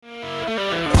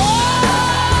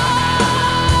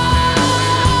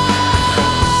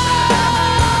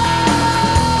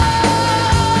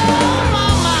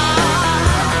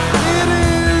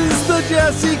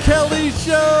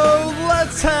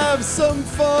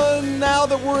fun now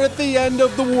that we're at the end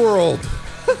of the world.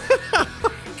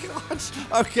 Gosh.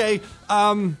 Okay.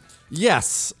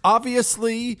 Yes,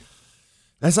 obviously,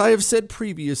 as I have said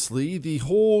previously, the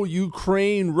whole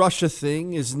Ukraine-Russia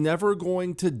thing is never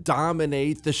going to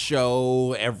dominate the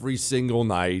show every single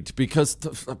night because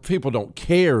people don't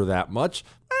care that much.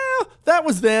 That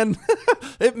was then.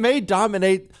 It may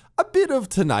dominate a bit of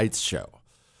tonight's show.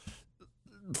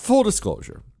 Full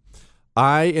disclosure,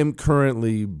 I am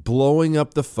currently blowing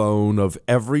up the phone of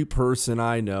every person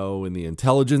I know in the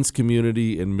intelligence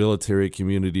community and military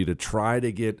community to try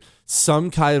to get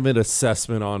some kind of an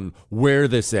assessment on where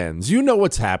this ends. You know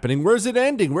what's happening. Where's it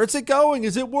ending? Where's it going?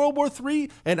 Is it World War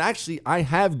III? And actually, I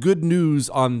have good news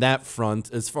on that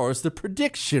front as far as the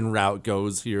prediction route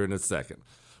goes here in a second.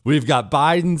 We've got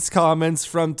Biden's comments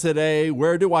from today.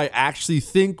 Where do I actually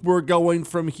think we're going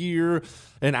from here?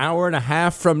 An hour and a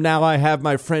half from now, I have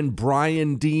my friend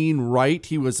Brian Dean Wright.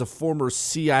 He was a former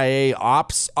CIA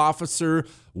ops officer.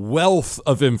 Wealth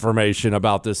of information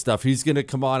about this stuff. He's going to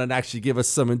come on and actually give us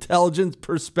some intelligence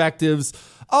perspectives.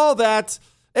 All that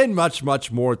and much,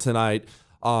 much more tonight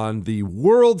on the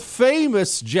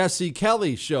world-famous Jesse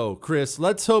Kelly show. Chris,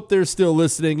 let's hope they're still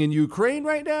listening in Ukraine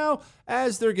right now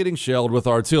as they're getting shelled with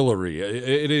artillery.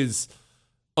 It is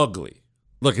ugly.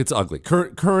 Look, it's ugly.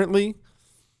 Currently,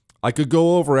 I could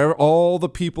go over all the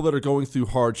people that are going through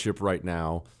hardship right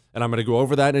now, and I'm going to go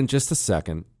over that in just a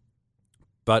second.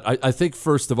 But I think,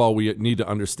 first of all, we need to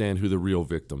understand who the real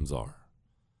victims are.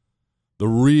 The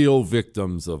real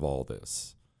victims of all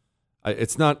this.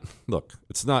 It's not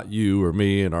you or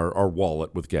me and our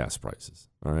wallet with gas prices,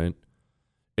 all right?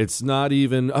 It's not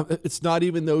even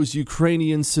those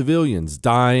Ukrainian civilians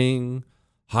dying,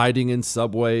 hiding in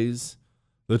subways.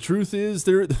 The truth is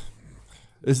there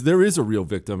is a real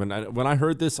victim. And when I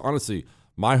heard this, honestly,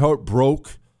 my heart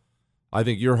broke. I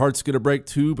think your heart's going to break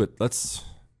too, but let's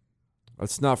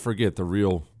not forget the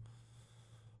real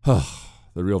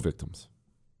victims.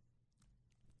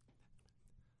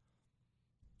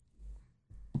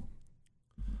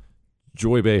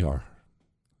 Joy Behar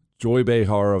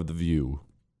of The View.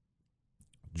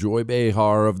 Joy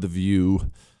Behar of The View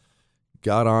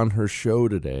got on her show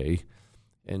today,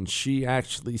 and she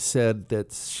actually said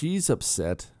that she's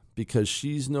upset because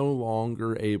she's no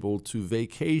longer able to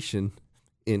vacation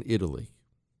in Italy.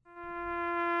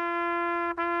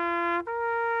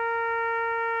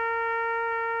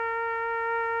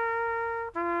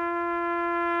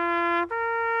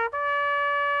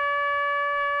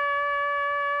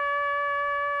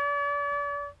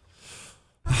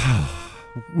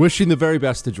 Wishing the very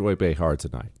best to Joy Behar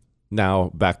tonight.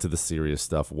 Now, back to the serious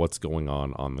stuff. What's going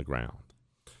on the ground?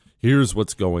 Here's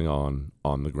what's going on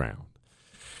the ground.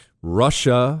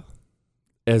 Russia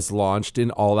has launched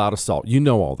an all-out assault. You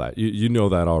know all that. You know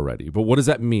that already. But what does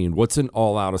that mean? What's an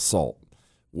all-out assault?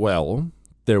 Well,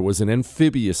 there was an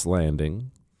amphibious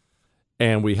landing,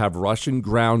 and we have Russian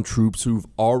ground troops who've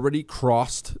already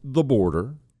crossed the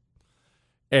border,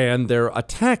 and they're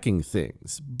attacking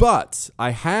things. But I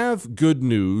have good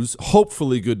news,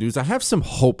 hopefully good news. I have some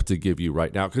hope to give you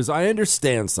right now because I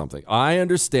understand something. I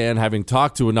understand, having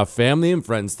talked to enough family and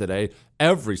friends today,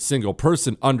 every single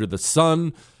person under the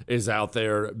sun is out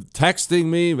there texting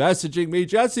me, messaging me,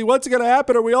 Jesse, what's going to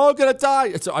happen? Are we all going to die?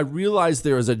 And so I realize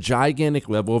there is a gigantic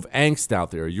level of angst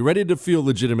out there. You're ready to feel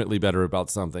legitimately better about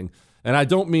something. And I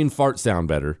don't mean fart sound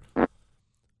better.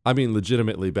 I mean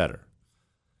legitimately better.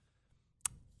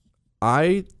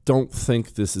 I don't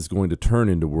think this is going to turn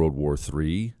into World War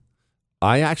III.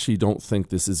 I actually don't think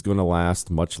this is going to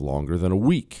last much longer than a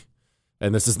week.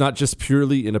 And this is not just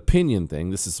purely an opinion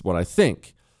thing. This is what I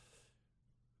think.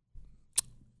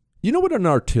 You know what an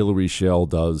artillery shell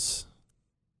does?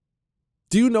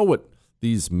 Do you know what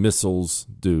these missiles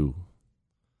do?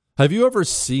 Have you ever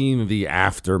seen the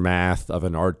aftermath of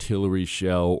an artillery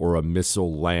shell or a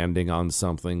missile landing on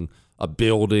something? A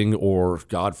building, or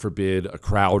God forbid, a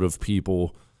crowd of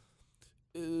people.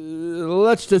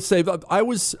 Let's just say I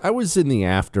was in the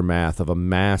aftermath of a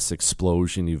mass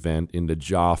explosion event in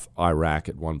Najaf, Iraq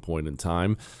at one point in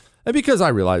time. And because I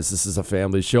realize this is a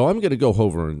family show, I'm going to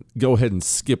go ahead and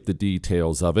skip the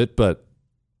details of it. But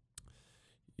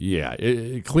yeah,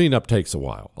 cleanup takes a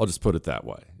while. I'll just put it that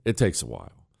way. It takes a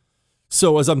while.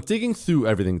 So as I'm digging through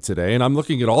everything today, and I'm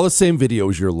looking at all the same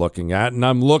videos you're looking at, and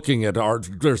I'm looking at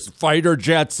there's fighter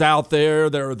jets out there,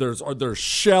 there's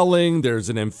shelling, there's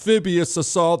an amphibious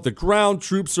assault, the ground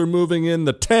troops are moving in,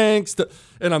 the tanks,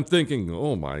 and I'm thinking,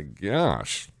 oh my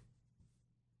gosh,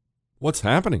 what's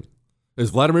happening?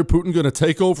 Is Vladimir Putin going to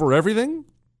take over everything?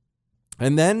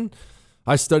 And then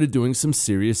I started doing some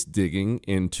serious digging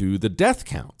into the death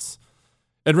counts.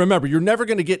 And remember, you're never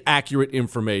going to get accurate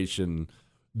information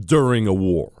during a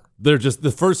war. They're just,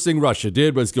 the first thing Russia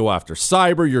did was go after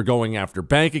cyber. You're going after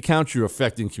bank accounts. You're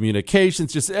affecting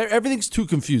communications. Just everything's too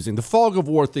confusing. The fog of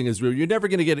war thing is real. You're never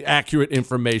going to get accurate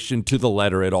information to the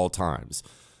letter at all times.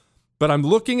 But I'm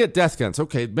looking at death counts.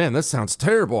 Okay, man, that sounds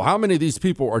terrible. How many of these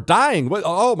people are dying? What?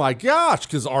 Oh my gosh,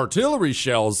 because artillery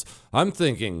shells. I'm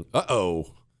thinking,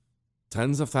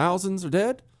 tens of thousands are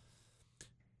dead?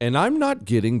 And I'm not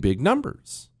getting big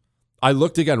numbers. I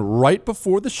looked again right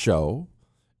before the show,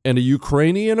 and a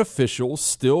Ukrainian official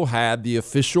still had the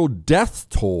official death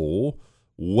toll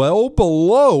well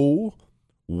below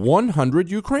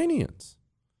 100 Ukrainians.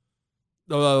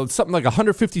 Something like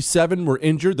 157 were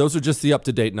injured. Those are just the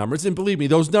up-to-date numbers. And believe me,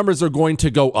 those numbers are going to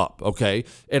go up, okay?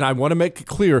 And I want to make it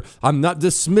clear, I'm not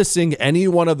dismissing any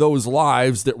one of those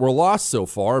lives that were lost so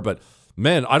far, but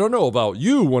man, I don't know about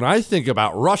you. When I think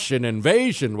about Russian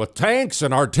invasion with tanks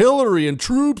and artillery and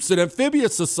troops and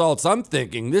amphibious assaults, I'm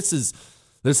thinking this is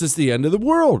the end of the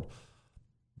world.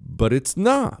 But it's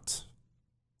not.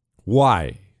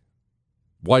 Why?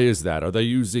 Why is that? Are they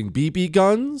using BB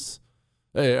guns?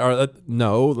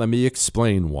 No, let me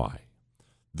explain why.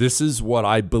 This is what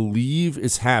I believe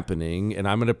is happening, and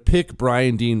I'm going to pick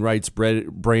Brian Dean Wright's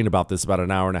brain about this about an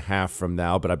hour and a half from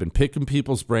now, but I've been picking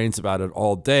people's brains about it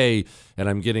all day, and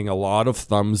I'm getting a lot of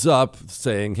thumbs up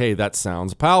saying, hey, that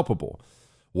sounds palpable.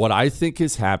 What I think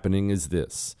is happening is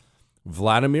this.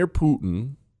 Vladimir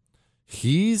Putin,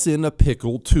 he's in a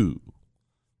pickle too.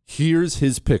 Here's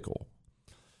his pickle.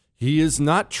 He is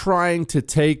not trying to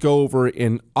take over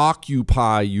and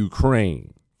occupy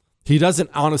Ukraine. He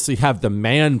doesn't honestly have the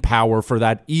manpower for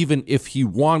that, even if he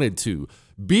wanted to.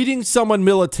 Beating someone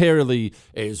militarily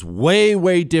is way,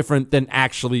 way different than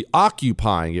actually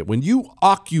occupying it. When you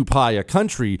occupy a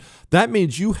country, that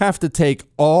means you have to take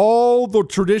all the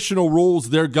traditional roles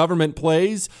their government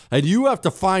plays, and you have to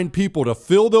find people to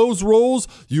fill those roles.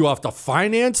 You have to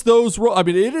finance those roles. I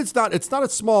mean, it's not a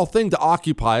small thing to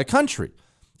occupy a country.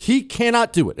 He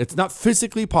cannot do it. It's not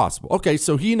physically possible. Okay,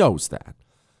 so he knows that.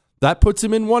 That puts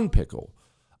him in one pickle.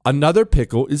 Another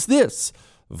pickle is this.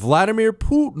 Vladimir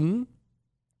Putin,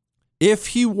 if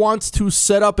he wants to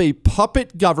set up a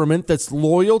puppet government that's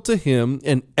loyal to him,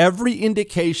 and every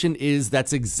indication is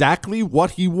that's exactly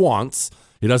what he wants.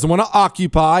 He doesn't want to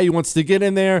occupy. He wants to get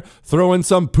in there, throw in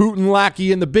some Putin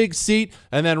lackey in the big seat,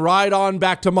 and then ride on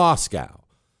back to Moscow.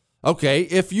 Okay,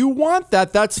 if you want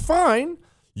that, that's fine.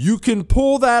 You can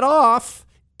pull that off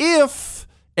if,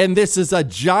 and this is a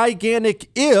gigantic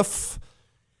if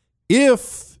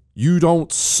you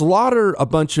don't slaughter a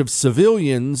bunch of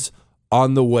civilians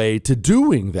on the way to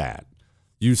doing that.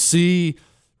 You see,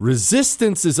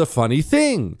 resistance is a funny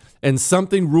thing and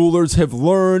something rulers have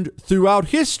learned throughout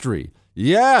history.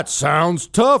 Yeah, it sounds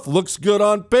tough, looks good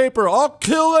on paper. I'll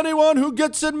kill anyone who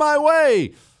gets in my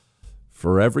way.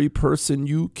 For every person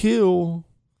you kill,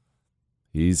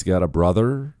 he's got a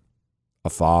brother, a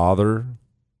father,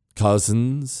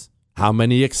 cousins, how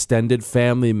many extended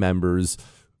family members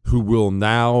who will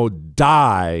now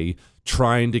die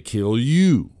trying to kill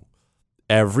you.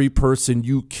 Every person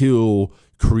you kill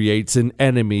creates an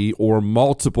enemy or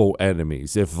multiple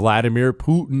enemies. If Vladimir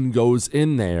Putin goes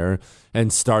in there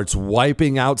and starts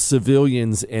wiping out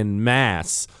civilians en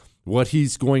masse, what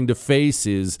he's going to face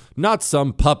is not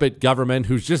some puppet government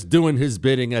who's just doing his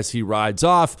bidding as he rides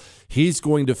off. He's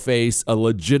going to face a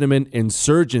legitimate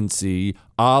insurgency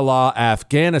a la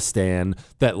Afghanistan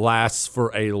that lasts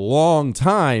for a long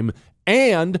time.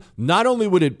 And not only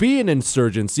would it be an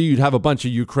insurgency, you'd have a bunch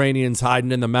of Ukrainians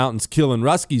hiding in the mountains killing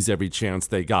Ruskies every chance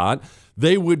they got.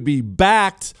 They would be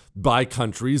backed by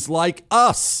countries like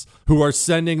us who are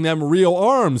sending them real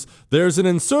arms. There's an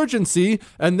insurgency,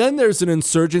 and then there's an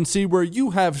insurgency where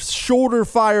you have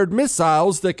shoulder-fired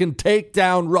missiles that can take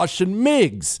down Russian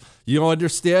MiGs. You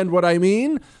understand what I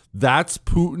mean? That's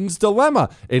Putin's dilemma.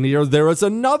 And here there is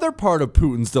another part of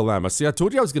Putin's dilemma. See, I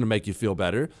told you I was going to make you feel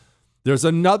better. There's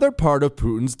another part of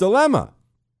Putin's dilemma.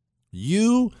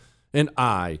 You and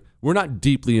I, we're not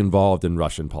deeply involved in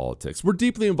Russian politics. We're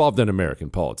deeply involved in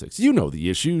American politics. You know the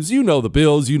issues. You know the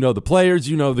bills. You know the players.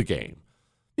 You know the game.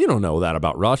 You don't know that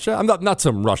about Russia. I'm not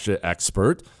some Russia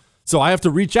expert. So I have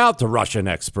to reach out to Russian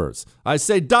experts. I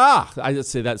say, da. I just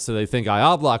say that so they think I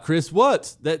habla, Chris.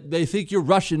 What? That they think you're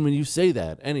Russian when you say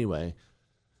that. Anyway.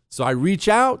 So I reach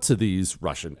out to these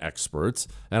Russian experts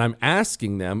and I'm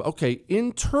asking them, okay,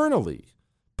 internally,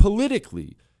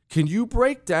 politically, can you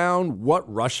break down what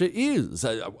Russia is?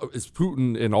 Is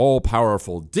Putin an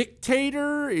all-powerful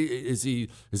dictator? Is he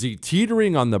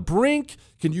teetering on the brink?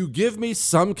 Can you give me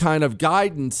some kind of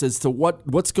guidance as to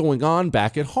what's going on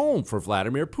back at home for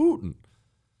Vladimir Putin?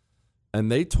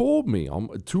 And they told me,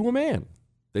 to a man,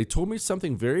 they told me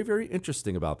something very, very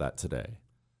interesting about that today.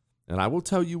 And I will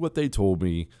tell you what they told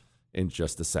me in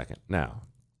just a second. Now,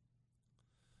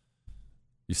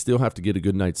 you still have to get a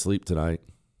good night's sleep tonight,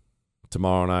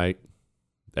 tomorrow night,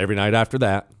 every night after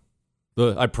that.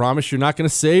 But I promise you're not going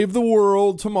to save the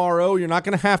world tomorrow. You're not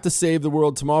going to have to save the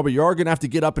world tomorrow, but you are going to have to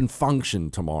get up and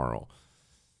function tomorrow.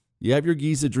 You have your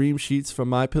Giza Dream Sheets from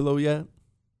MyPillow yet?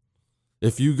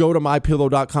 If you go to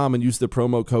MyPillow.com and use the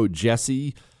promo code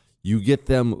Jesse, you get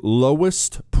them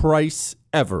lowest price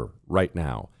ever right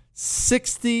now.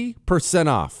 60%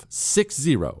 off.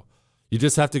 60. You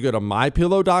just have to go to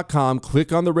MyPillow.com,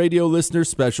 click on the radio listener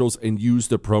specials, and use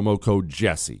the promo code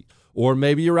Jesse. Or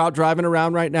maybe you're out driving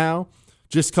around right now.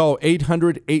 Just call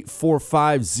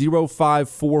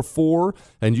 800-845-0544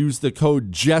 and use the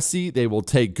code Jesse. They will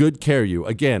take good care of you.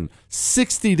 Again,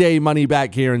 60-day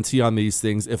money-back guarantee on these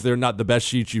things if they're not the best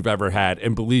sheets you've ever had.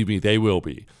 And believe me, they will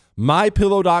be.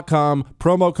 MyPillow.com,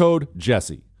 promo code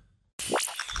Jesse.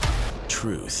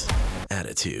 Truth,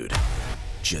 attitude,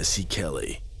 Jesse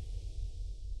Kelly.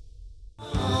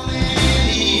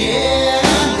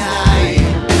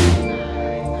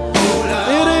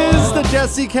 The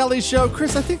Jesse Kelly Show.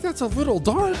 Chris, I think that's a little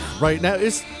dark right now.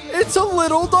 It's a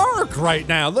little dark right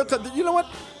now. Look, you know what?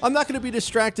 I'm not going to be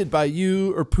distracted by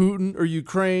you or Putin or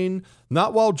Ukraine.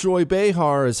 Not while Joy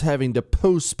Behar is having to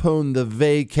postpone the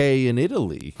vacay in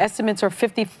Italy. Estimates are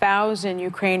 50,000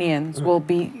 Ukrainians will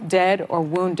be dead or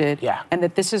wounded, and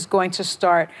that this is going to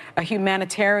start a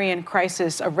humanitarian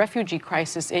crisis, a refugee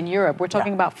crisis in Europe. We're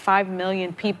talking about 5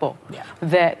 million people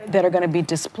that are going to be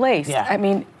displaced. I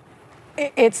mean,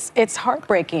 it's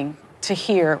heartbreaking to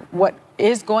hear what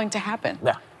is going to happen.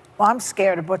 Well, I'm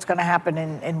scared of what's going to happen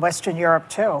in Western Europe,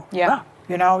 too.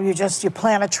 You know, you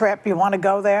plan a trip, you want to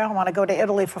go there. I want to go to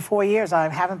Italy for 4 years. I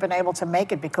haven't been able to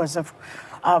make it because of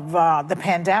the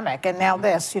pandemic. And now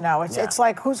this, it's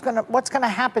like, what's going to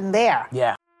happen there?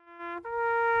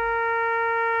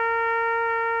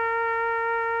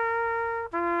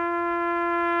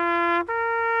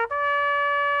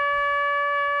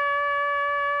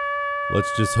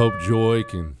 Let's just hope Joy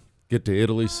can get to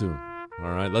Italy soon.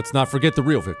 All right, let's not forget the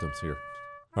real victims here.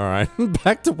 All right,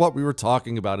 back to what we were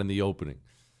talking about in the opening.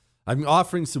 I'm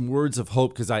offering some words of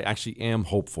hope because I actually am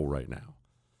hopeful right now.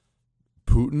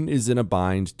 Putin is in a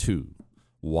bind too.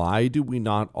 Why do we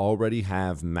not already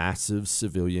have massive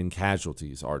civilian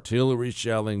casualties? Artillery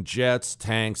shelling, jets,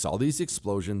 tanks, all these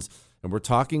explosions. And we're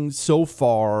talking so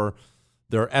far,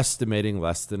 they're estimating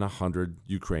less than 100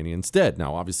 Ukrainians dead.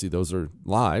 Now, obviously, those are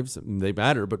lives. And they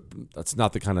matter, but that's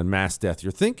not the kind of mass death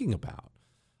you're thinking about.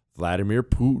 Vladimir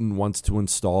Putin wants to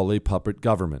install a puppet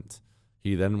government.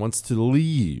 He then wants to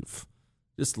leave.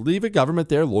 Just leave a government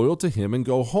there loyal to him and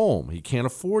go home. He can't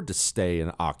afford to stay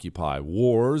and occupy.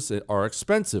 Wars are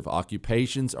expensive.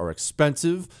 Occupations are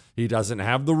expensive. He doesn't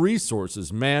have the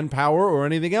resources, manpower, or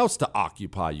anything else to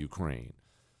occupy Ukraine.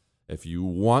 If you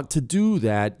want to do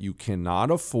that, you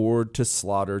cannot afford to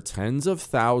slaughter tens of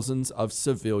thousands of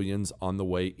civilians on the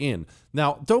way in.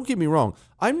 Now, don't get me wrong.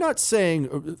 I'm not saying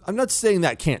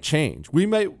that can't change. We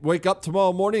may wake up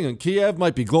tomorrow morning and Kiev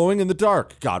might be glowing in the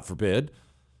dark, God forbid.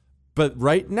 But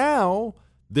right now,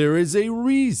 there is a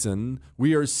reason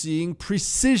we are seeing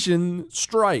precision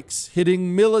strikes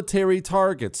hitting military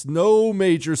targets. No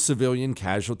major civilian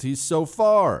casualties so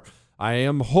far. I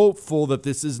am hopeful that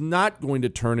this is not going to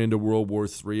turn into World War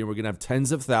III and we're going to have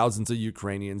tens of thousands of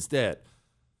Ukrainians dead.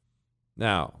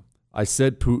 Now, I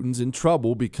said Putin's in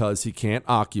trouble because he can't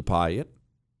occupy it,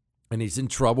 and he's in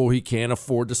trouble. He can't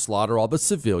afford to slaughter all the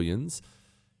civilians.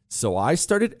 So I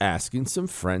started asking some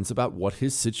friends about what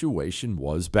his situation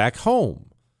was back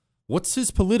home. What's his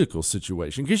political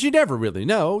situation? Because you never really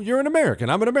know. You're an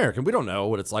American. I'm an American. We don't know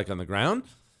what it's like on the ground.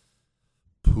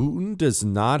 Putin does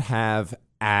not have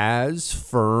as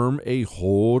firm a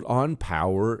hold on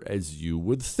power as you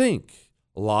would think.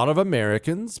 A lot of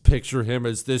Americans picture him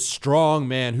as this strong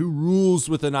man who rules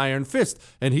with an iron fist,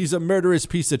 and he's a murderous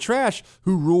piece of trash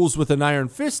who rules with an iron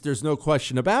fist. There's no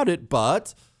question about it,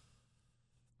 but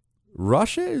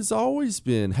Russia has always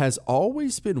been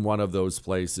one of those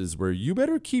places where you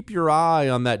better keep your eye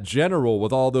on that general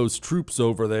with all those troops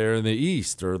over there in the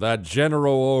east, or that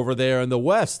general over there in the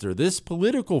west, or this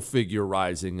political figure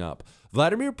rising up.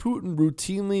 Vladimir Putin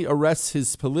routinely arrests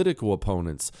his political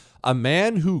opponents. A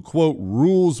man who, quote,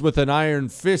 rules with an iron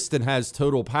fist and has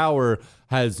total power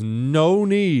has no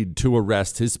need to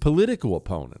arrest his political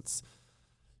opponents.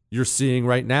 You're seeing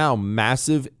right now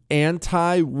massive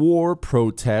anti-war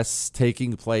protests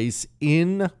taking place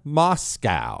in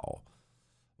Moscow.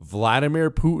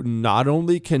 Vladimir Putin not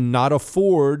only cannot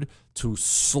afford to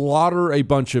slaughter a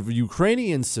bunch of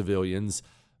Ukrainian civilians,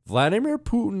 Vladimir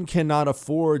Putin cannot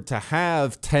afford to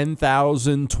have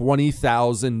 10,000,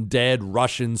 20,000 dead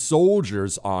Russian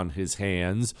soldiers on his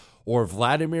hands, or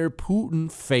Vladimir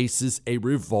Putin faces a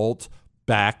revolt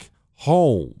back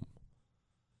home.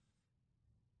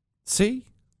 See?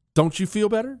 Don't you feel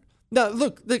better? Now,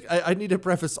 look, I need to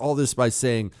preface all this by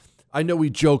saying, I know we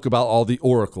joke about all the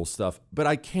Oracle stuff, but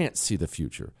I can't see the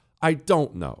future. I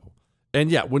don't know. And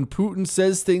yeah, when Putin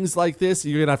says things like this,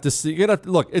 you're gonna have to see.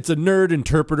 Look. It's a nerd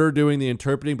interpreter doing the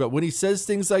interpreting, but when he says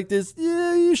things like this,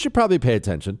 yeah, you should probably pay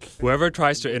attention. Whoever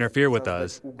tries to interfere with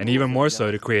us, and even more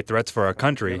so to create threats for our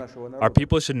country, our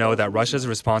people should know that Russia's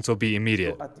response will be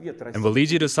immediate and will lead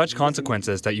you to such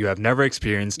consequences that you have never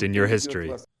experienced in your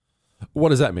history. What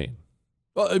does that mean?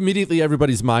 Well, immediately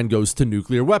everybody's mind goes to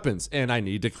nuclear weapons, and I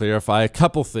need to clarify a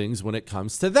couple things when it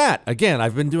comes to that. Again,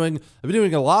 I've been doing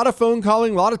a lot of phone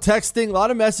calling, a lot of texting, a lot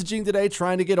of messaging today,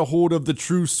 trying to get a hold of the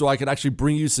truth so I could actually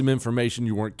bring you some information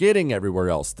you weren't getting everywhere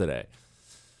else today.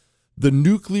 The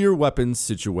nuclear weapons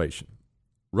situation.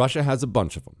 Russia has a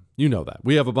bunch of them. You know that.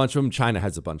 We have a bunch of them. China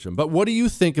has a bunch of them. But what do you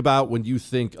think about when you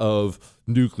think of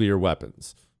nuclear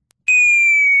weapons?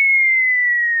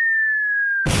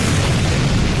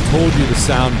 Told you the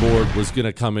soundboard was going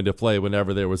to come into play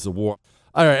whenever there was a war.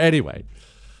 All right, anyway.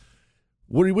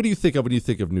 What do you think of when you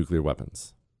think of nuclear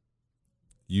weapons?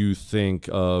 You think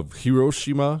of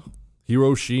Hiroshima,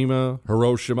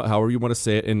 however you want to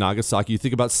say it, in Nagasaki. You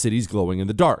think about cities glowing in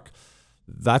the dark.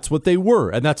 That's what they were,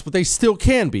 and that's what they still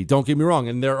can be. Don't get me wrong.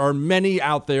 And there are many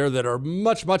out there that are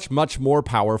much, much, much more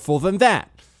powerful than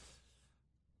that.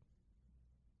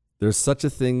 There's such a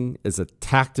thing as a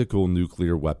tactical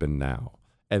nuclear weapon now.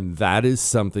 And that is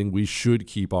something we should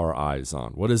keep our eyes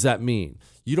on. What does that mean?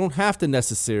 You don't have to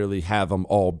necessarily have them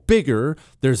all bigger.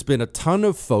 There's been a ton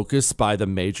of focus by the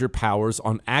major powers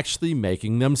on actually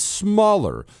making them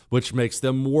smaller, which makes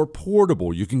them more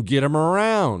portable. You can get them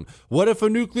around. What if a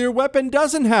nuclear weapon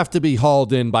doesn't have to be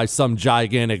hauled in by some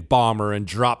gigantic bomber and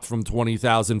dropped from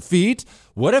 20,000 feet?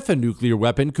 What if a nuclear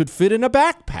weapon could fit in a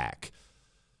backpack?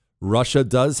 Russia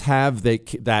does have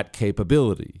that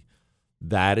capability.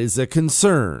 That is a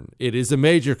concern. It is a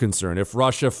major concern. If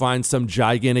Russia finds some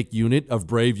gigantic unit of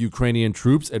brave Ukrainian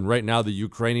troops, and right now the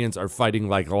Ukrainians are fighting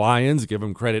like lions, give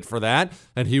him credit for that,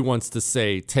 and he wants to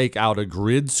say, take out a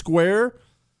grid square,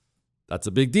 that's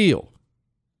a big deal.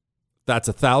 That's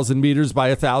 1,000 meters by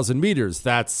 1,000 meters.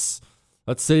 That's,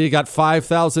 let's say you got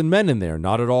 5,000 men in there.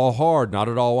 Not at all hard, not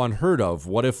at all unheard of.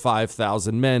 What if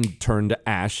 5,000 men turn to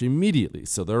ash immediately?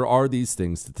 So there are these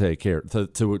things to take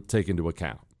into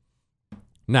account.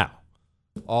 Now,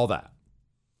 all that.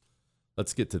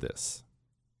 Let's get to this.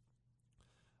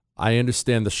 I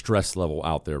understand the stress level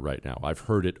out there right now. I've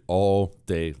heard it all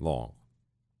day long.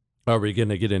 Are we going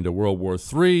to get into World War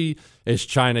III? Is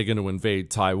China going to invade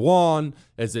Taiwan?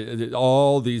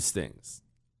 All these things.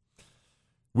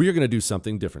 We are going to do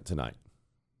something different tonight.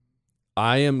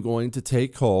 I am going to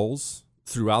take calls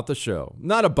throughout the show.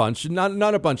 Not a bunch,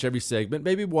 not a bunch every segment,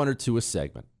 maybe one or two a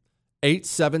segment.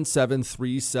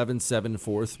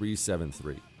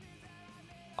 877-377-4373.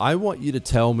 I want you to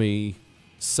tell me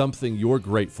something you're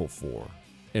grateful for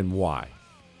and why.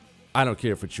 I don't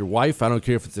care if it's your wife. I don't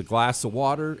care if it's a glass of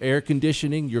water, air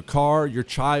conditioning, your car, your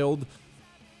child.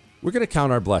 We're going to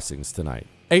count our blessings tonight.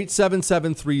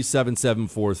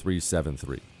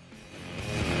 877-377-4373.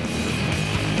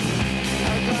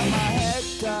 I got my head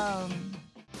down.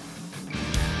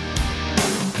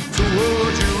 So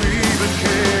would you even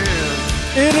care?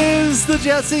 It is the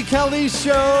Jesse Kelly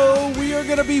Show. We are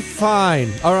going to be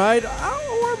fine, all right?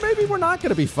 Or maybe we're not going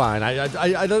to be fine. I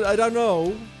don't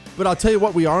know. But I'll tell you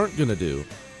what we aren't going to do.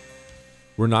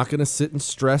 We're not going to sit and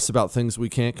stress about things we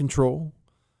can't control.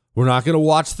 We're not going to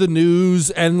watch the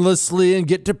news endlessly and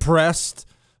get depressed.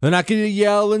 We're not going to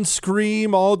yell and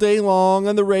scream all day long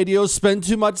on the radio, spend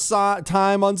too much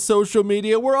time on social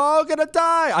media. We're all going to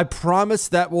die. I promise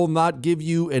that will not give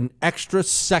you an extra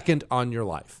second on your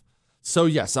life. So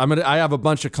yes, I have a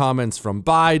bunch of comments from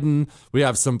Biden. We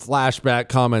have some flashback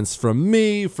comments from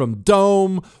me, from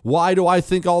Dome. Why do I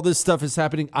think all this stuff is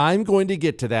happening? I'm going to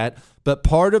get to that. But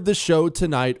part of the show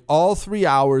tonight, all 3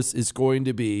 hours, is going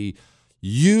to be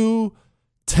you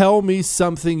tell me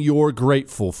something you're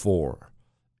grateful for.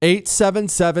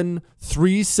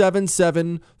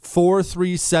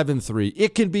 877-377-4373.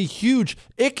 It can be huge.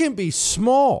 It can be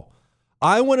small.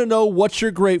 I want to know what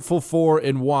you're grateful for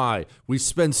and why. We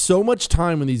spend so much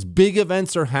time when these big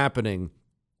events are happening,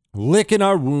 licking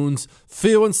our wounds,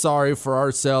 feeling sorry for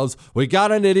ourselves. We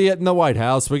got an idiot in the White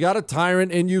House. We got a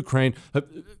tyrant in Ukraine.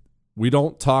 We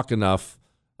don't talk enough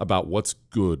about what's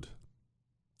good.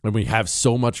 And we have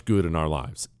so much good in our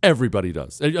lives. Everybody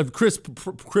does.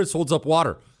 Chris holds up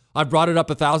water. I've brought it up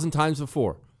 1,000 times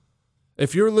before.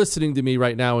 If you're listening to me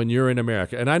right now and you're in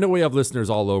America, and I know we have listeners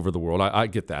all over the world. I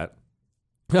get that.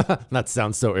 That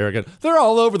sounds so arrogant. They're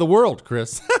all over the world,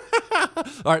 Chris.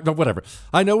 All right, but whatever.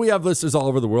 I know we have listeners all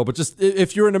over the world, but just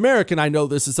if you're an American, I know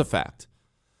this is a fact.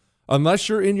 Unless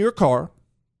you're in your car,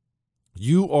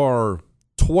 you are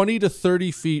 20 to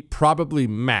 30 feet, probably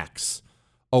max,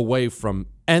 away from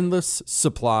endless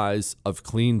supplies of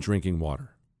clean drinking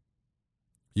water.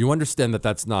 You understand that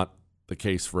that's not the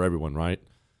case for everyone, right?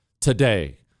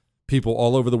 Today, people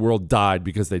all over the world died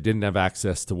because they didn't have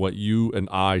access to what you and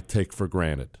I take for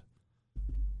granted.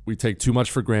 We take too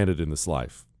much for granted in this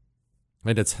life.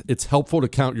 And it's helpful to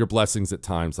count your blessings at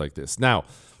times like this. Now,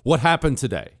 what happened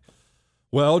today?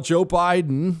 Well, Joe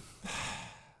Biden,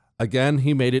 again,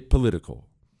 he made it political.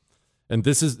 And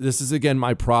this is again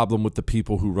my problem with the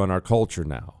people who run our culture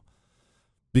now.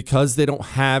 Because they don't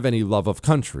have any love of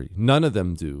country. None of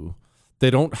them do. They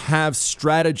don't have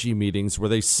strategy meetings where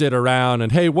they sit around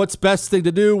and, hey, what's best thing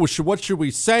to do? What should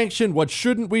we sanction? What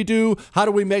shouldn't we do? How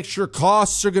do we make sure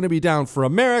costs are going to be down for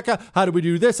America? How do we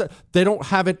do this? They don't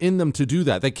have it in them to do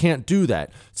that. They can't do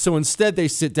that. So instead they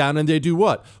sit down and they do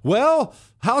what? Well,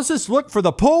 how's this look for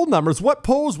the poll numbers? What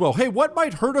polls will? Hey, what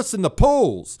might hurt us in the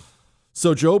polls?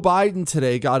 So Joe Biden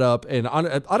today got up, and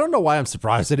I don't know why I'm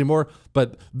surprised anymore,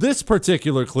 but this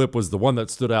particular clip was the one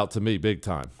that stood out to me big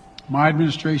time. My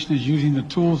administration is using the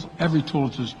tools, every tool at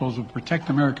its disposal, to protect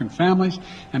American families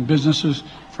and businesses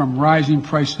from rising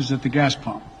prices at the gas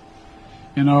pump.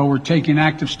 You know, we're taking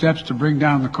active steps to bring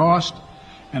down the cost,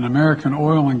 and American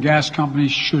oil and gas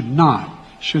companies should not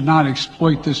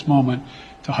exploit this moment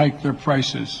to hike their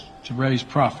prices to raise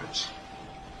profits.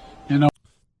 You know.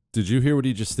 Did you hear what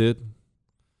he just did?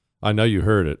 I know you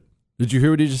heard it. Did you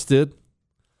hear what he just did?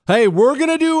 Hey, we're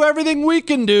going to do everything we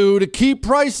can do to keep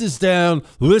prices down.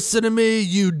 Listen to me,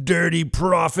 you dirty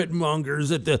profit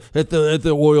mongers at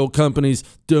the oil companies.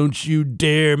 Don't you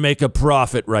dare make a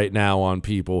profit right now on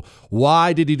people.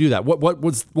 Why did he do that? What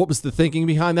was the thinking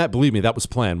behind that? Believe me, that was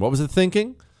planned. What was the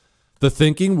thinking? The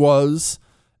thinking was,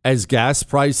 as gas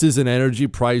prices and energy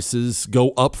prices go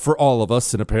up for all of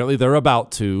us, and apparently they're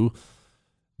about to,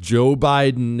 Joe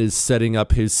Biden is setting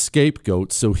up his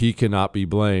scapegoat so he cannot be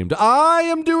blamed. I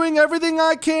am doing everything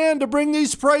I can to bring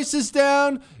these prices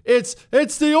down. It's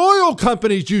the oil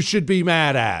companies you should be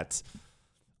mad at.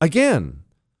 Again,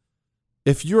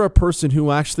 if you're a person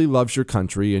who actually loves your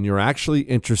country and you're actually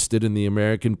interested in the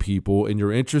American people and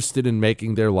you're interested in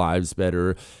making their lives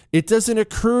better, it doesn't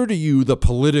occur to you the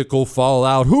political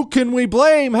fallout. Who can we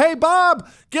blame? Hey, Bob,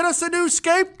 get us a new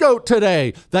scapegoat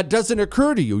today. That doesn't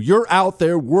occur to you. You're out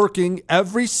there working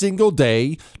every single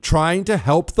day trying to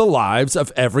help the lives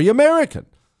of every American.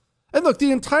 And look, the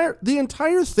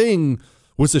entire thing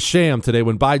was a sham today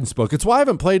when Biden spoke. It's why I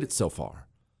haven't played it so far.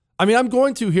 I mean, I'm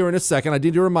going to here in a second. I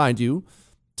need to remind you,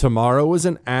 tomorrow is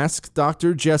an Ask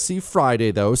Dr. Jesse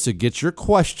Friday, though, so get your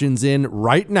questions in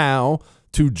right now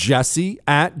to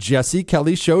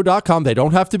jesse@jessekellyshow.com. They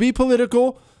don't have to be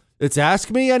political. It's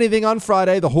Ask Me Anything on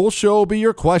Friday. The whole show will be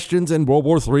your questions in World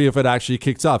War III if it actually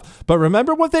kicks off. But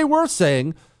remember what they were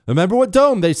saying. Remember what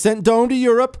they sent Doan to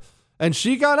Europe, and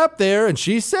she got up there and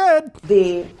she said,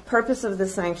 the purpose of the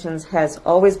sanctions has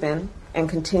always been and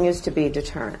continues to be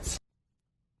deterrence.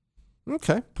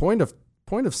 Okay, point of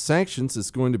sanctions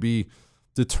is going to be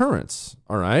deterrence.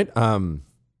 All right.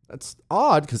 That's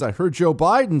odd because I heard Joe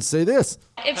Biden say this.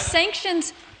 If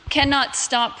sanctions cannot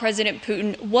stop President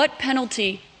Putin, what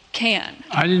penalty can?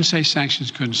 I didn't say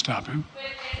sanctions couldn't stop him.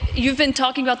 You've been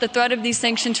talking about the threat of these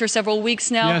sanctions for several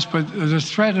weeks now. Yes, but the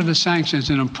threat of the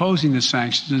sanctions and imposing the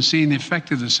sanctions and seeing the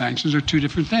effect of the sanctions are two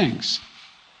different things.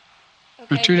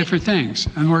 They're two different things.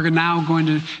 And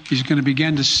he's going to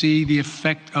begin to see the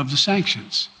effect of the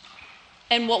sanctions.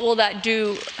 And what will that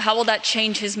do? How will that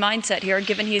change his mindset here,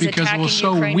 given he's attacking Ukraine? Because it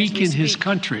will so weaken his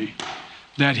country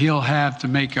that he'll have to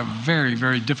make a very,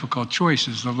 very difficult choice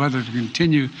as to whether to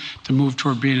continue to move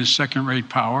toward being a second-rate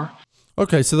power.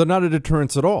 Okay, so they're not a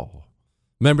deterrence at all.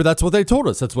 Remember, that's what they told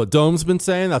us. That's what Dome's been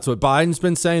saying. That's what Biden's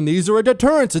been saying. These are a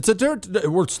deterrence. It's a deterrence.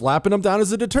 We're slapping them down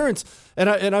as a deterrence. And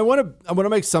I want to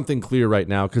make something clear right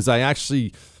now because I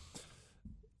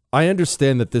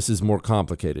understand that this is more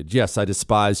complicated. Yes, I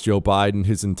despise Joe Biden,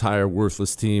 his entire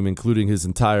worthless team, including his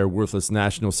entire worthless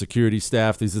national security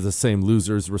staff. These are the same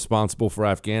losers responsible for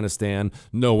Afghanistan.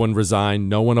 No one resigned.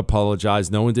 No one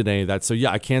apologized. No one did any of that. So, yeah,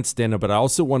 I can't stand it, but I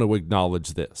also want to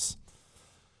acknowledge this.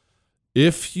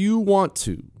 If you want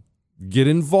to get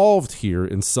involved here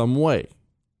in some way,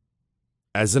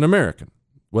 as an American,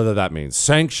 whether that means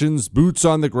sanctions, boots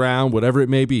on the ground, whatever it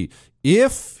may be.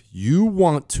 If you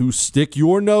want to stick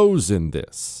your nose in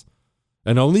this,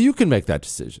 and only you can make that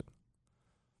decision,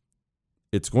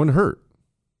 it's going to hurt.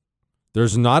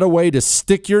 There's not a way to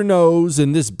stick your nose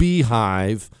in this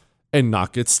beehive and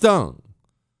not get stung.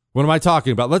 What am I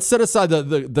talking about? Let's set aside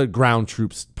the ground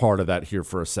troops part of that here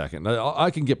for a second. I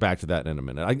can get back to that in a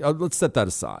minute. Let's set that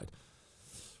aside.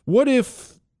 What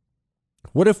if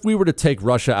we were to take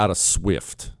Russia out of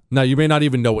SWIFT? Now, you may not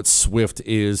even know what SWIFT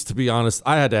is. To be honest,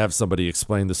 I had to have somebody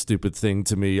explain the stupid thing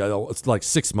to me. It's like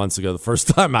 6 months ago, the first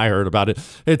time I heard about it.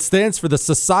 It stands for the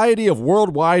Society of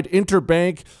Worldwide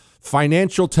Interbank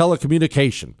Financial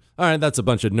Telecommunication. All right, that's a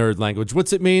bunch of nerd language.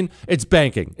 What's it mean? It's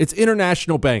banking. It's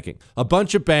international banking. A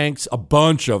bunch of banks, a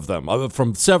bunch of them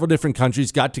from several different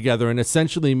countries got together and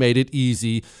essentially made it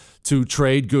easy to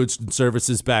trade goods and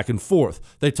services back and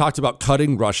forth. They talked about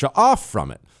cutting Russia off from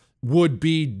it. Would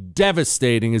be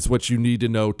devastating is what you need to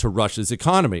know to Russia's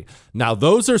economy. Now,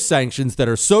 those are sanctions that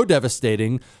are so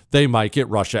devastating, they might get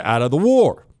Russia out of the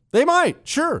war. They might,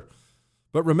 sure.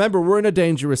 But remember, we're in a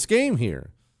dangerous game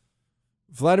here.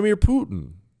 Vladimir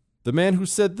Putin, the man who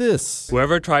said this.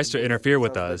 Whoever tries to interfere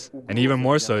with us, and even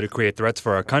more so to create threats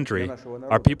for our country,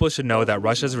 our people should know that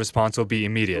Russia's response will be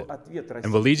immediate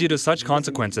and will lead you to such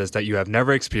consequences that you have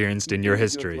never experienced in your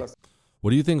history. What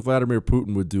do you think Vladimir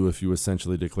Putin would do if you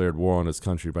essentially declared war on his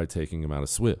country by taking him out of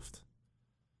SWIFT?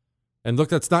 And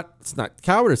look, it's not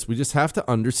cowardice. We just have to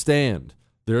understand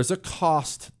there's a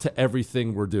cost to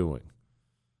everything we're doing.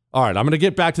 All right, I'm going to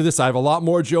get back to this. I have a lot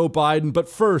more Joe Biden, but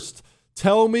first,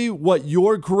 tell me what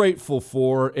you're grateful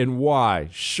for and why.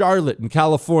 Charlotte in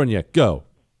California, go.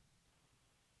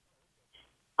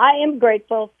 I am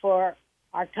grateful for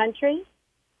our country,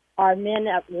 our men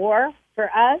at war, for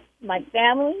us, my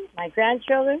family, my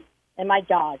grandchildren, and my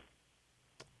dog.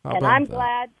 And I'm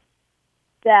glad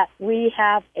that we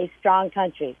have a strong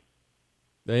country.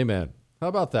 Amen. How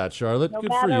about that, Charlotte?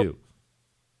 Good for you.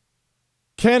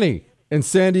 Kenny in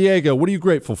San Diego, what are you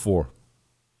grateful for?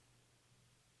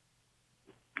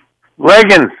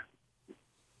 Leggings.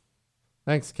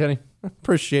 Thanks, Kenny.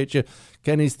 Appreciate you.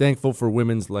 Kenny's thankful for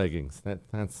women's leggings.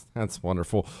 That's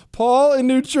wonderful. Paul in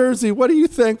New Jersey, what are you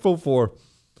thankful for?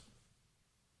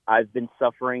 I've been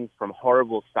suffering from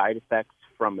horrible side effects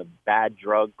from a bad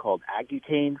drug called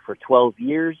Accutane for 12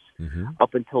 years,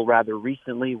 up until rather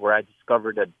recently, where I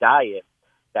discovered a diet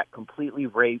that completely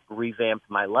revamped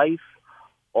my life.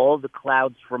 All the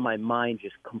clouds from my mind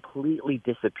just completely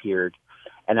disappeared.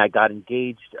 And I got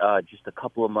engaged just a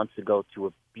couple of months ago to a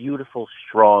beautiful,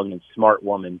 strong, and smart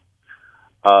woman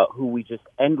who we just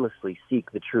endlessly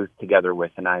seek the truth together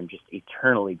with. And I'm just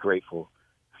eternally grateful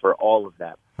for all of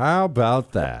that. How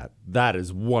about that? That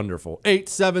is wonderful.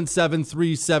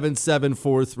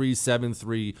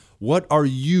 877-377-4373. What are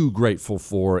you grateful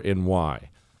for and why?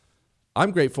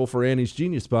 I'm grateful for Annie's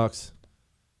Genius Box.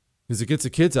 Because it gets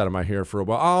the kids out of my hair for a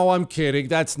while. Oh, I'm kidding.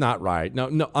 That's not right.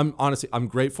 No, I'm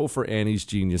grateful for Annie's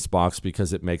Genius Box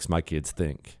because it makes my kids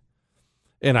think.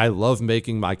 And I love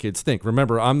making my kids think.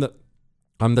 Remember, I'm the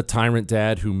tyrant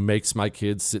dad who makes my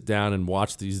kids sit down and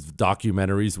watch these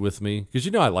documentaries with me.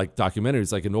 Because I like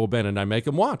documentaries like an old Ben, and I make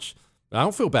them watch. I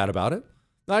don't feel bad about it.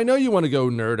 I know you want to go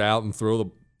nerd out and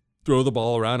throw the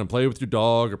ball around and play with your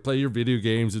dog or play your video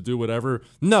games or do whatever.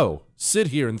 No, sit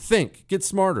here and think. Get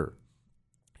smarter.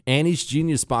 Annie's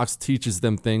Genius Box teaches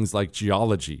them things like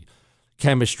geology,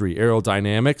 chemistry,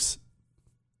 aerodynamics.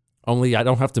 Only I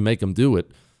don't have to make them do it.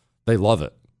 They love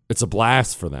it. It's a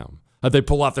blast for them. They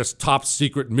pull out this top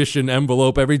secret mission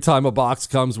envelope every time a box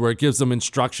comes where it gives them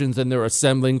instructions and they're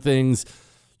assembling things.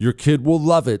 Your kid will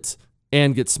love it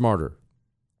and get smarter.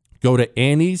 Go to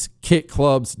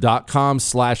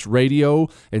Annie'sKitClubs.com/radio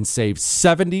and save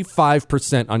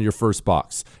 75% on your first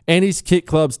box.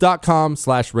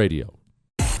 Annie'sKitClubs.com/radio.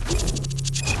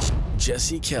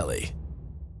 Jesse Kelly.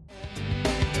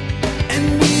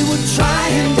 And we were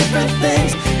trying different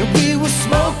things, and we were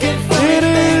smoking funny It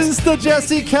things. is the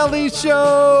Jesse Kelly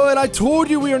Show, and I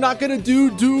told you we are not going to do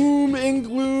doom and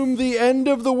gloom, the end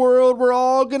of the world. We're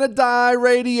all going to die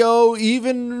radio,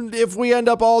 even if we end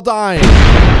up all dying.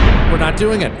 We're not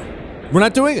doing it. We're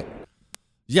not doing it.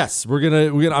 Yes, I'm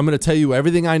gonna tell you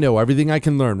everything I know, everything I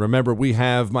can learn. Remember, we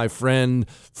have my friend,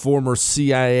 former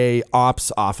CIA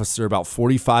ops officer, about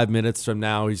 45 minutes from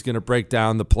now. He's gonna break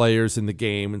down the players in the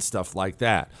game and stuff like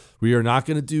that. We are not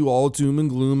gonna do all doom and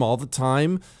gloom all the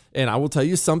time. And I will tell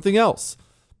you something else.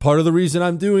 Part of the reason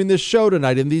I'm doing this show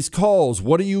tonight and these calls,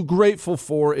 what are you grateful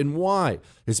for and why?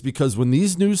 It's because when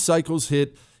these news cycles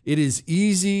hit, it is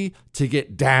easy to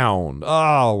get down.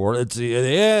 Oh, it's the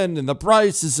end and the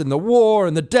prices and the war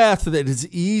and the death. It is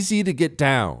easy to get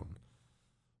down.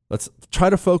 Let's try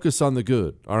to focus on the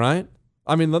good, all right?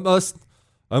 I mean, unless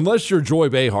you're Joy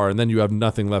Behar, and then you have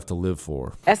nothing left to live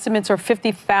for. Estimates are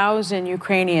 50,000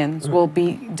 Ukrainians will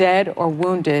be dead or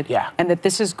wounded, and that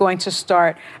this is going to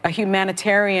start a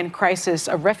humanitarian crisis,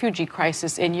 a refugee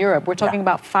crisis in Europe. We're talking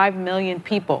about 5 million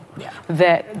people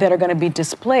that are going to be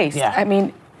displaced. I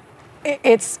mean,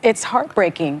 it's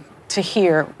heartbreaking to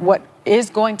hear what is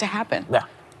going to happen. Well,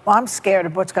 I'm scared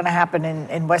of what's going to happen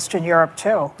in Western Europe,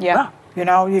 too. You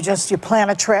know, you plan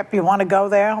a trip, you want to go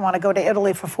there. I want to go to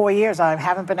Italy for 4 years. I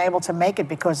haven't been able to make it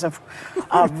because of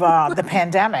the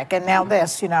pandemic. And now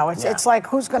this, it's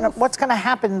like, what's going to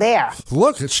happen there?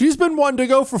 Look, she's been wanting to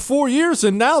go for 4 years,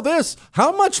 and now this.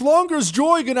 How much longer is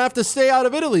Joy going to have to stay out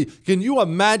of Italy? Can you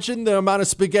imagine the amount of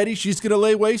spaghetti she's going to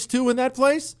lay waste to in that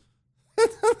place?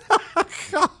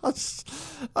 Gosh.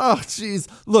 Oh, jeez.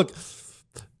 Look.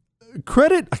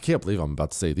 Credit, I can't believe I'm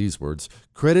about to say these words.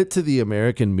 Credit to the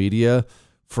American media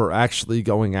for actually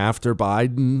going after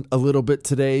Biden a little bit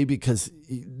today, because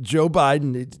Joe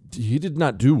Biden, he did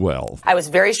not do well. I was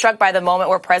very struck by the moment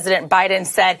where President Biden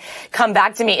said, come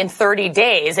back to me in 30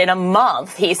 days, in a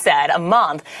month, he said, a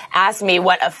month, asked me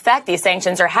what effect these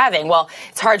sanctions are having. Well,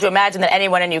 it's hard to imagine that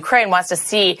anyone in Ukraine wants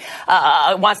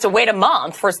to wait a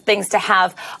month for things to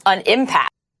have an impact.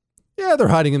 Yeah, they're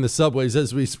hiding in the subways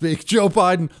as we speak. Joe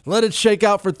Biden, let it shake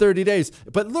out for 30 days.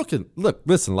 But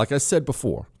listen, like I said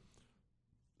before,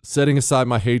 setting aside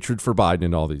my hatred for Biden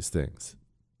and all these things,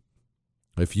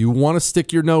 if you want to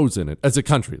stick your nose in it as a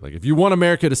country, like if you want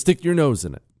America to stick your nose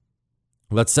in it,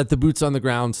 let's set the boots on the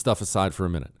ground stuff aside for a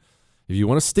minute. If you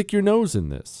want to stick your nose in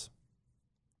this,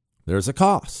 there's a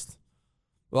cost.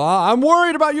 Well, I'm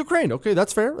worried about Ukraine. Okay,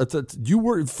 that's fair.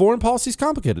 Foreign policy is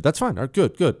complicated. That's fine. All right,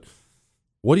 good.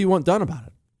 What do you want done about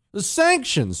it? The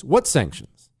sanctions. What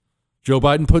sanctions? Joe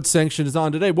Biden put sanctions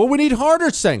on today. Well, we need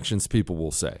harder sanctions, people will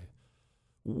say.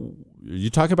 You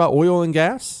talking about oil and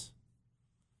gas?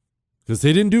 Because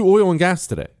they didn't do oil and gas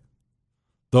today.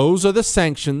 Those are the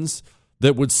sanctions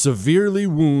that would severely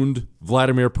wound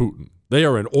Vladimir Putin. They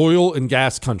are an oil and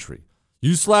gas country.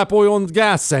 You slap oil and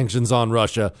gas sanctions on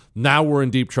Russia, now we're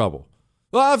in deep trouble.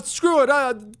 Screw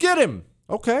it. Get him.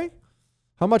 Okay.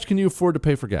 How much can you afford to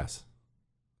pay for gas?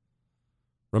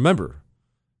 Remember,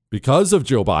 because of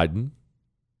Joe Biden,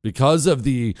 because of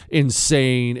the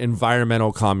insane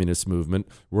environmental communist movement,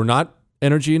 we're not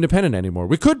energy independent anymore.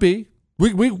 We could be.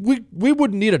 We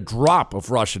wouldn't need a drop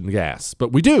of Russian gas,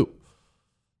 but we do.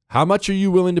 How much are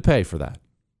you willing to pay for that?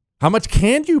 How much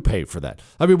can you pay for that?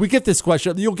 I mean, we get this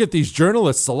question. You'll get these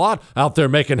journalists a lot out there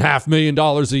making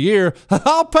 $500,000 a year.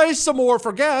 I'll pay some more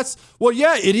for gas. Well,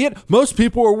 yeah, idiot. Most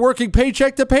people are working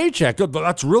paycheck to paycheck.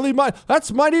 That's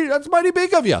mighty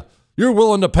big of you. You're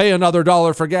willing to pay another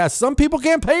dollar for gas. Some people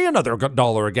can't pay another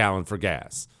 $1 a gallon for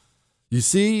gas. You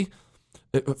see,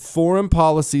 foreign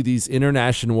policy, these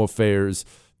international affairs,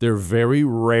 they're very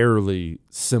rarely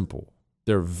simple.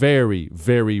 They're very,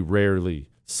 very rarely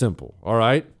simple. All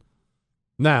right?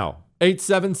 Now,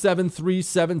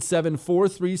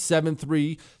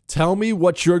 877-377-4373. Tell me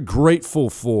what you're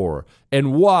grateful for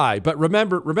and why. But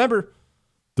remember,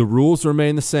 the rules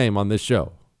remain the same on this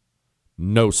show.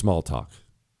 No small talk.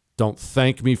 Don't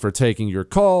thank me for taking your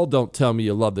call. Don't tell me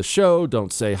you love the show.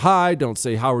 Don't say hi. Don't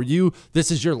say how are you. This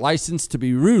is your license to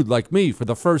be rude like me for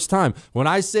the first time. When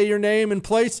I say your name and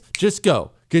place, just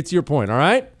go. Get to your point, all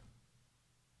right?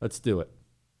 Let's do it.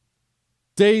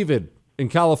 David in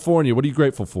California, what are you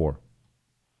grateful for?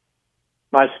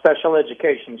 My special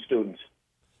education students.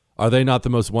 Are they not the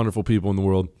most wonderful people in the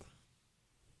world?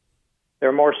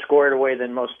 They're more squared away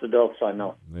than most adults I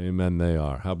know. Amen, they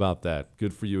are. How about that?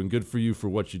 Good for you, and good for you for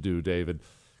what you do, David.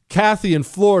 Kathy in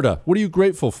Florida, what are you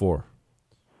grateful for?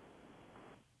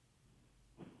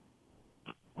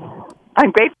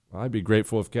 I'm grateful. I'd be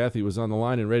grateful if Kathy was on the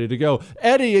line and ready to go.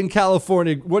 Eddie in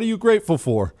California, what are you grateful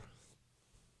for?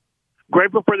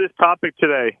 Grateful for this topic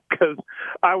today because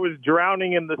I was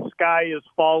drowning in the sky is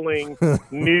falling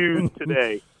news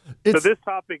today. So this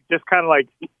topic just kind of like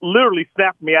literally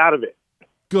snapped me out of it.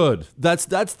 Good. That's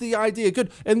the idea. Good.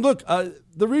 And look,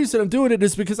 the reason I'm doing it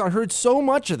is because I heard so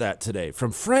much of that today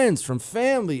from friends, from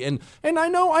family. And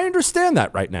I understand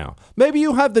that right now. Maybe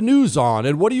you have the news on.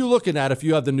 And what are you looking at if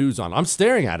you have the news on? I'm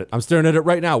staring at it. I'm staring at it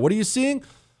right now. What are you seeing?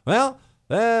 Well,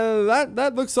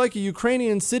 that looks like a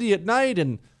Ukrainian city at night.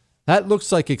 And That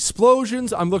looks like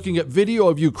explosions. I'm looking at video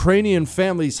of Ukrainian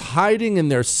families hiding in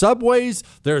their subways.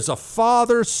 There's a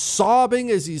father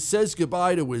sobbing as he says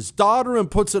goodbye to his daughter and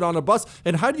puts it on a bus.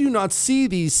 And how do you not see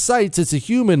these sights as a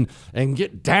human and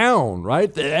get down,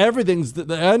 right? Everything's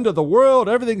the end of the world.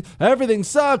 Everything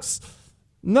sucks.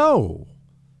 No,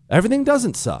 everything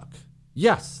doesn't suck.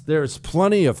 Yes, there's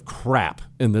plenty of crap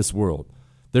in this world.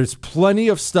 There's plenty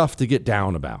of stuff to get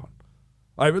down about.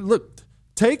 Look,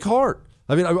 take heart.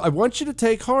 I want you to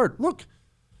take heart. Look,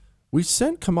 we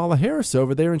sent Kamala Harris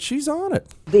over there, and she's on it.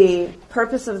 The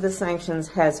purpose of the sanctions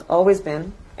has always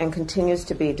been and continues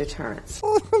to be deterrence.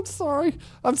 Oh,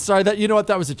 I'm sorry. That, you know what?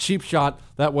 That was a cheap shot.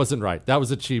 That wasn't right. That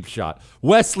was a cheap shot.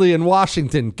 Wesley in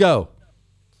Washington, go.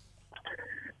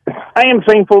 I am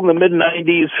thankful in the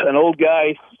mid-'90s, an old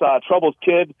guy saw a troubled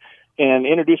kid and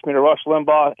introduced me to Rush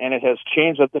Limbaugh, and it has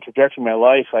changed up the trajectory of my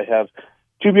life. I have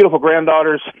 2 beautiful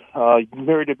granddaughters,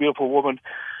 married a beautiful woman,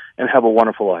 and have a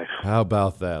wonderful life. How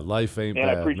about that? Life ain't bad, man.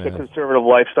 And I preach the conservative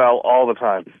lifestyle all the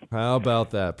time. How about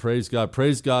that? Praise God.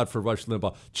 Praise God for Rush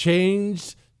Limbaugh.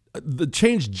 Changed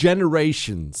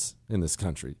generations in this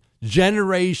country.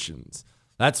 Generations.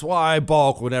 That's why I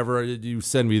balk whenever you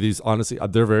send me these. Honestly,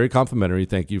 they're very complimentary.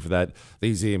 Thank you for that.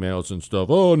 These emails and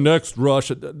stuff. Oh, next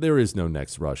Rush. There is no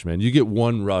next Rush, man. You get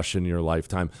one Rush in your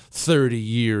lifetime. 30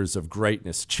 years of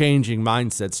greatness, changing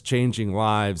mindsets, changing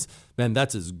lives. Man,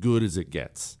 that's as good as it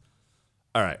gets.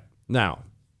 All right. Now,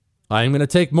 I'm going to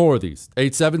take more of these.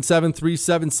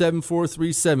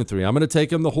 877-377-4373. I'm going to take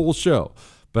them the whole show.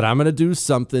 But I'm going to do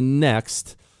something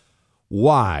next.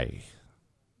 Why?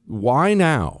 Why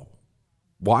now?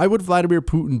 Why would Vladimir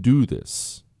Putin do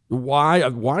this? Why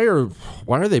are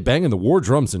they banging the war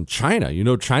drums in China? You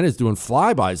know, China's doing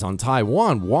flybys on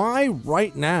Taiwan. Why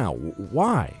right now?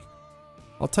 Why?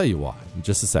 I'll tell you why in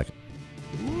just a second.